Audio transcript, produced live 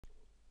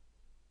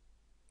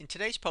In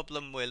today's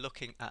problem, we're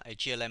looking at a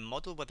GLM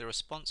model where the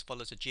response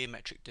follows a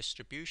geometric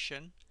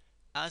distribution.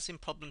 As in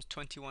problems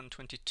 21 and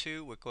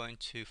 22, we're going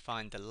to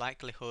find the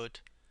likelihood,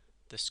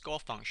 the score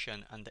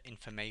function, and the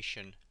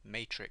information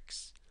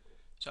matrix.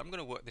 So I'm going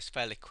to work this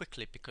fairly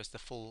quickly because the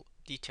full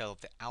detail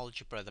of the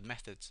algebra, the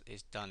methods,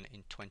 is done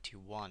in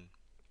 21.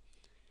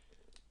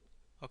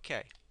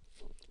 Okay,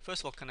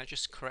 first of all, can I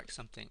just correct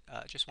something?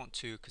 I just want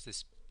to, because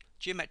this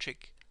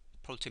geometric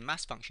probability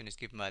mass function is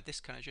given by this,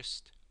 can I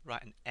just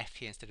write an F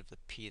here instead of the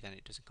P, then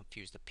it doesn't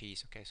confuse the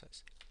P's. Okay, so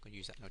I'm going to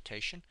use that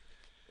notation.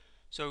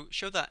 So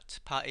show that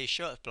part A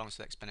show it belongs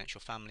to the exponential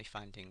family,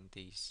 finding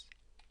these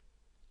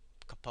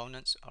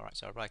components. Alright,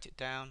 so I write it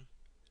down.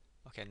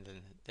 Okay, and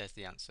then there's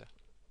the answer.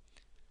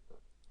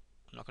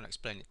 I'm not going to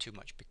explain it too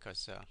much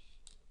because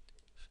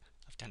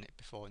I've done it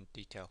before in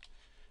detail.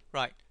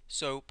 Right,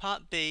 so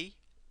part B,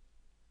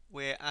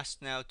 we're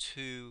asked now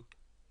to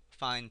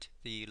find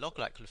the log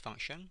likelihood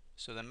function.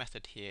 So the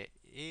method here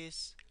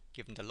is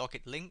given the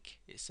logit link,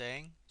 it's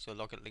saying. So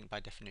logit link by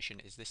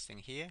definition is this thing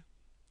here,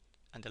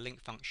 and the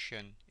link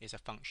function is a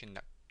function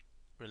that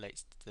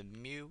relates the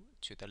mu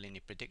to the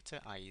linear predictor,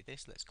 i.e.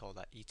 this. Let's call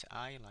that e to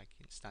I, like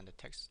in standard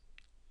text.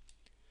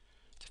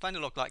 To find the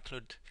log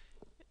likelihood,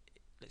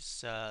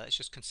 let's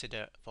just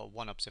consider for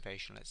one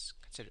observation. Let's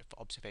consider it for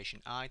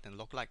observation I. Then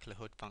log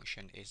likelihood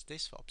function is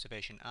this for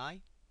observation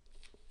I.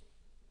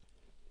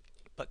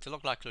 But the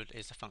log likelihood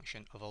is a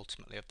function of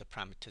ultimately of the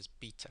parameters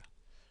beta.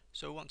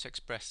 So we want to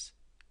express,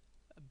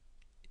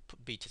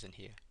 put betas in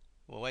here.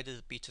 Well, where do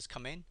the betas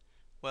come in?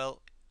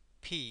 Well,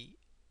 P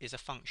is a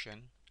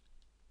function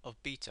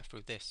of beta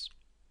through this.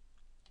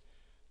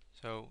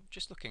 So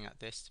just looking at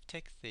this,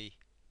 take the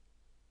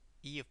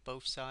E of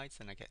both sides,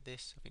 then I get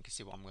this. I think you can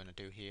see what I'm going to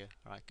do here.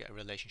 Alright, get a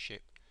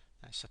relationship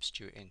and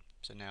substitute in.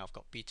 So now I've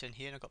got beta in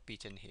here and I've got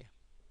beta in here.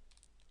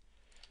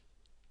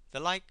 The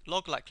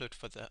log likelihood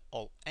for the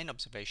all n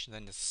observations,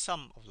 then the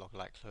sum of log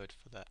likelihood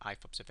for the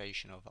ith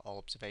observation over all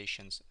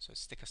observations. So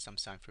stick a sum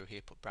sign through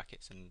here, put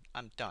brackets, and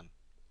I'm done.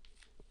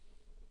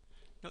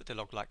 Note the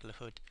log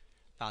likelihood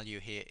value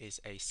here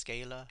is a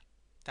scalar.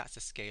 That's a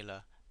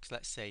scalar because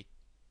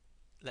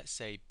let's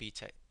say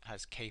beta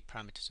has k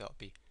parameters, so it'll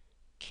be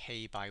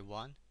k by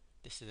 1.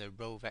 This is a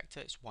row vector,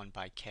 it's 1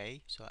 by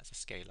k, so that's a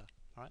scalar.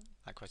 Alright,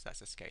 likewise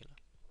that's a scalar.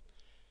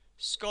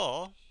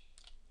 Score,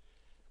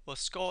 well,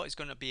 score is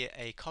going to be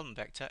a column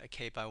vector, a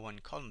k by 1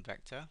 column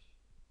vector.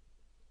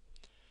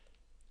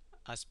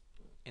 As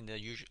in the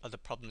usual other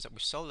problems that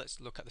we've solved, let's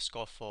look at the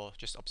score for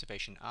just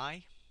observation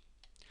I.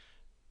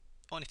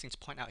 Only thing to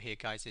point out here,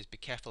 guys, is be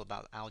careful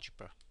about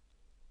algebra.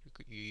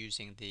 You're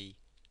using the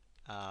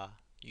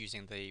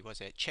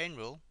chain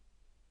rule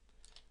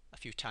a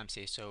few times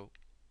here, so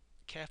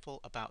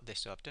careful about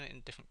this. So I've done it in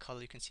a different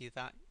color. You can see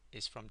that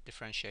is from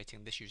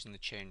differentiating this using the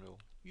chain rule.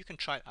 You can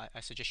try it. I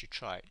suggest you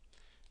try it.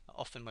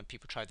 Often when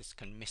people try this,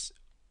 can miss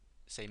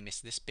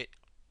this bit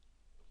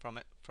from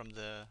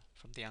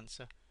the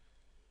answer.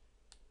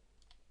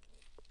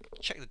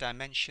 Check the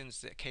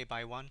dimensions, that k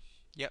by 1.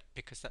 Yep,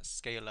 because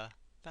that's scalar.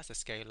 That's a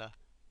scalar.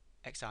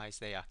 Xi's,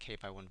 they are k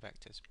by 1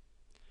 vectors.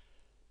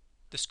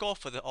 The score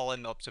for the all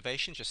n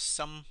observations, just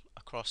sum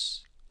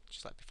across,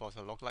 just like before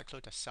the log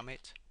likelihood, I sum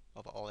it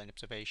over all n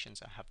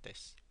observations. I have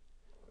this.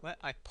 Where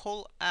I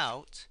pull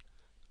out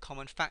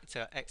common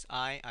factor xi,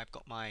 I've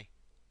got my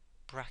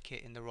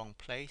bracket in the wrong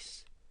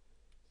place.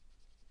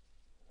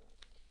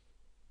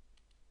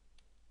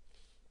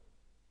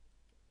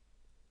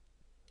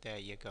 There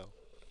you go.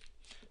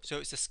 So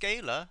it's a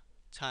scalar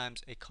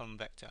times a column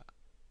vector.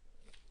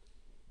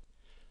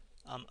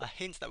 A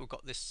hint that we've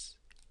got this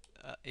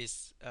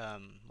is, well,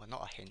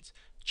 not a hint.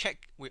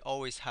 Check we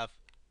always have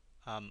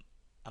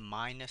a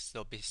minus.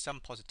 There'll be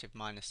some positive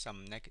minus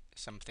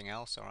something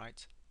else.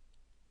 Alright,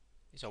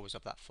 it's always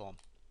of that form.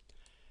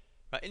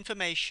 Right,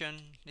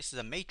 information, this is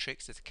a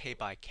matrix, it's a k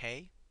by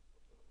k.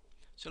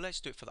 So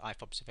let's do it for the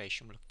ith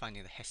observation. We're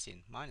finding the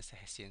Hessian minus the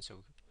Hessian,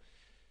 so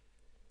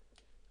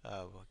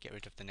we'll get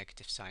rid of the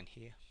negative sign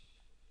here.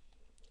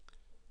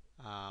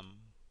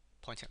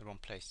 Pointing at the wrong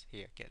place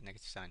here, get a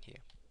negative sign here.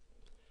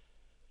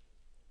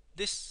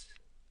 This,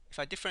 if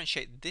I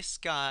differentiate this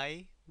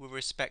guy with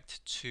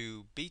respect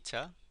to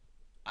beta,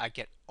 I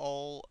get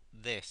all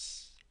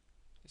this.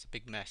 It's a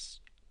big mess.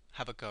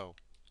 Have a go.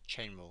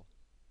 Chain rule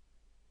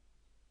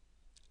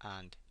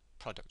and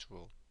product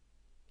rule,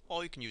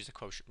 or you can use the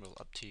quotient rule,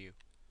 up to you.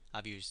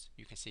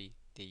 You can see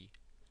the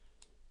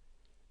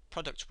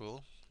product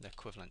rule, the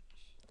equivalent.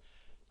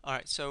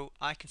 Alright, so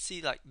I can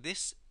see like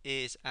this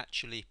is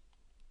actually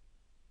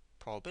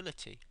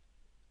probability,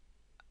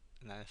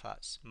 and then if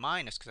that's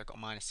minus, because I've got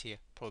minus here,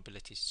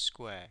 probability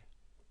square.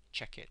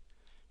 Check it.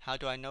 How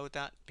do I know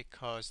that?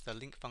 Because the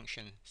link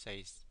function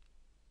says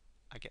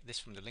I get this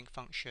from the link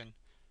function.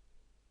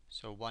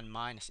 So 1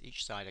 minus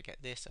each side, I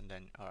get this, and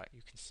then alright,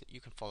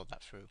 you can follow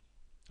that through.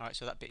 Alright,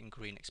 so that bit in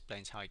green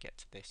explains how I get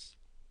to this.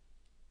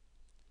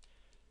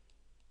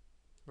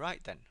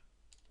 Right then.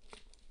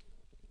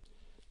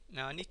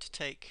 Now I need to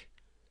take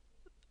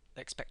the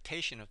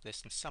expectation of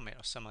this and sum it,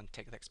 or sum and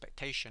take the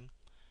expectation.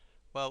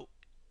 Well,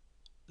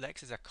 the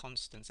x is a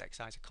constant, xi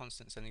is a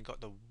constant, and then you've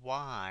got the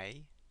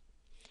y.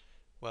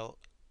 Well,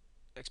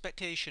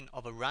 expectation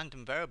of a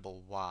random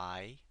variable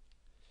y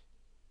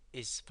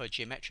is for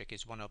geometric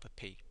is 1 over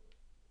p.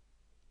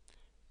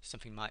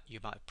 Something you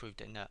might have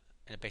proved in a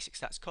basic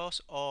stats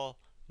course, or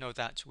know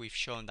that we've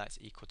shown that's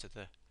equal to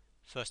the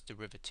first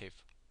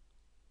derivative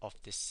of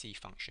this c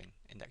function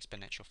in the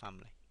exponential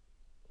family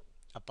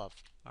above.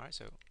 Alright,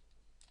 so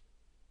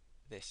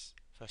this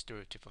first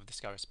derivative of the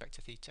sky respect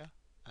to theta,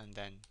 and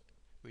then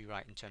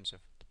rewrite in terms of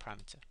the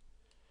parameter.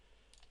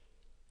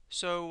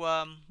 So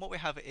what we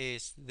have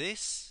is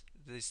this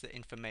is the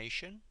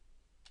information.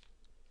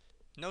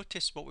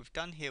 Notice what we've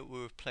done here, we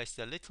replaced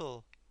the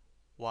little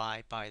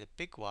y by the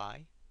big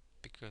Y,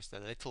 because the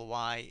little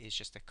y is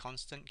just a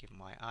constant given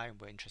yi, and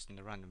we're interested in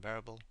the random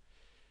variable.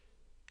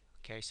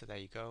 Okay, so there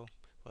you go.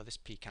 Well, this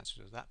p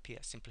cancels with that p,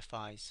 that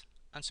simplifies,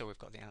 and so we've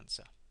got the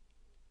answer.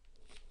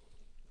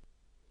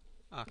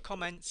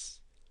 Comments.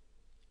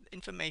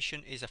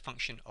 Information is a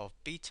function of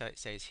beta, it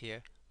says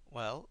here.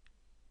 Well,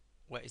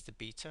 where is the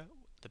beta?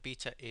 The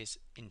beta is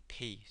in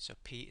p, so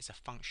p is a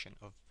function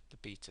of the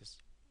betas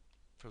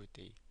through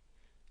the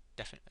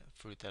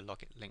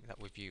logit link that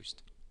we've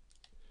used.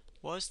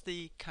 Was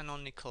the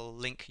canonical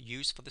link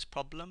used for this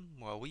problem?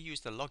 Well, we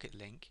used the logit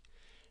link,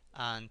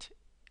 and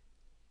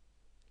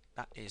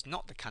that is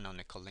not the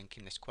canonical link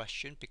in this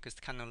question, because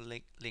the canonical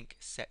link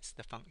sets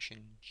the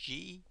function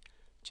g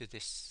to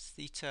this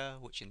theta,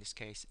 which in this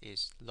case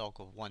is log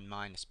of 1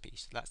 minus p,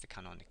 so that's the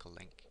canonical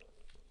link.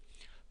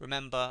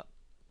 Remember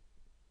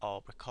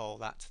or recall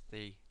that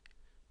the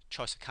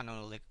choice of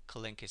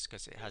canonical link is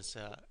because it has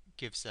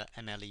gives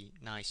MLE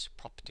nice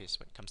properties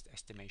when it comes to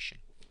estimation.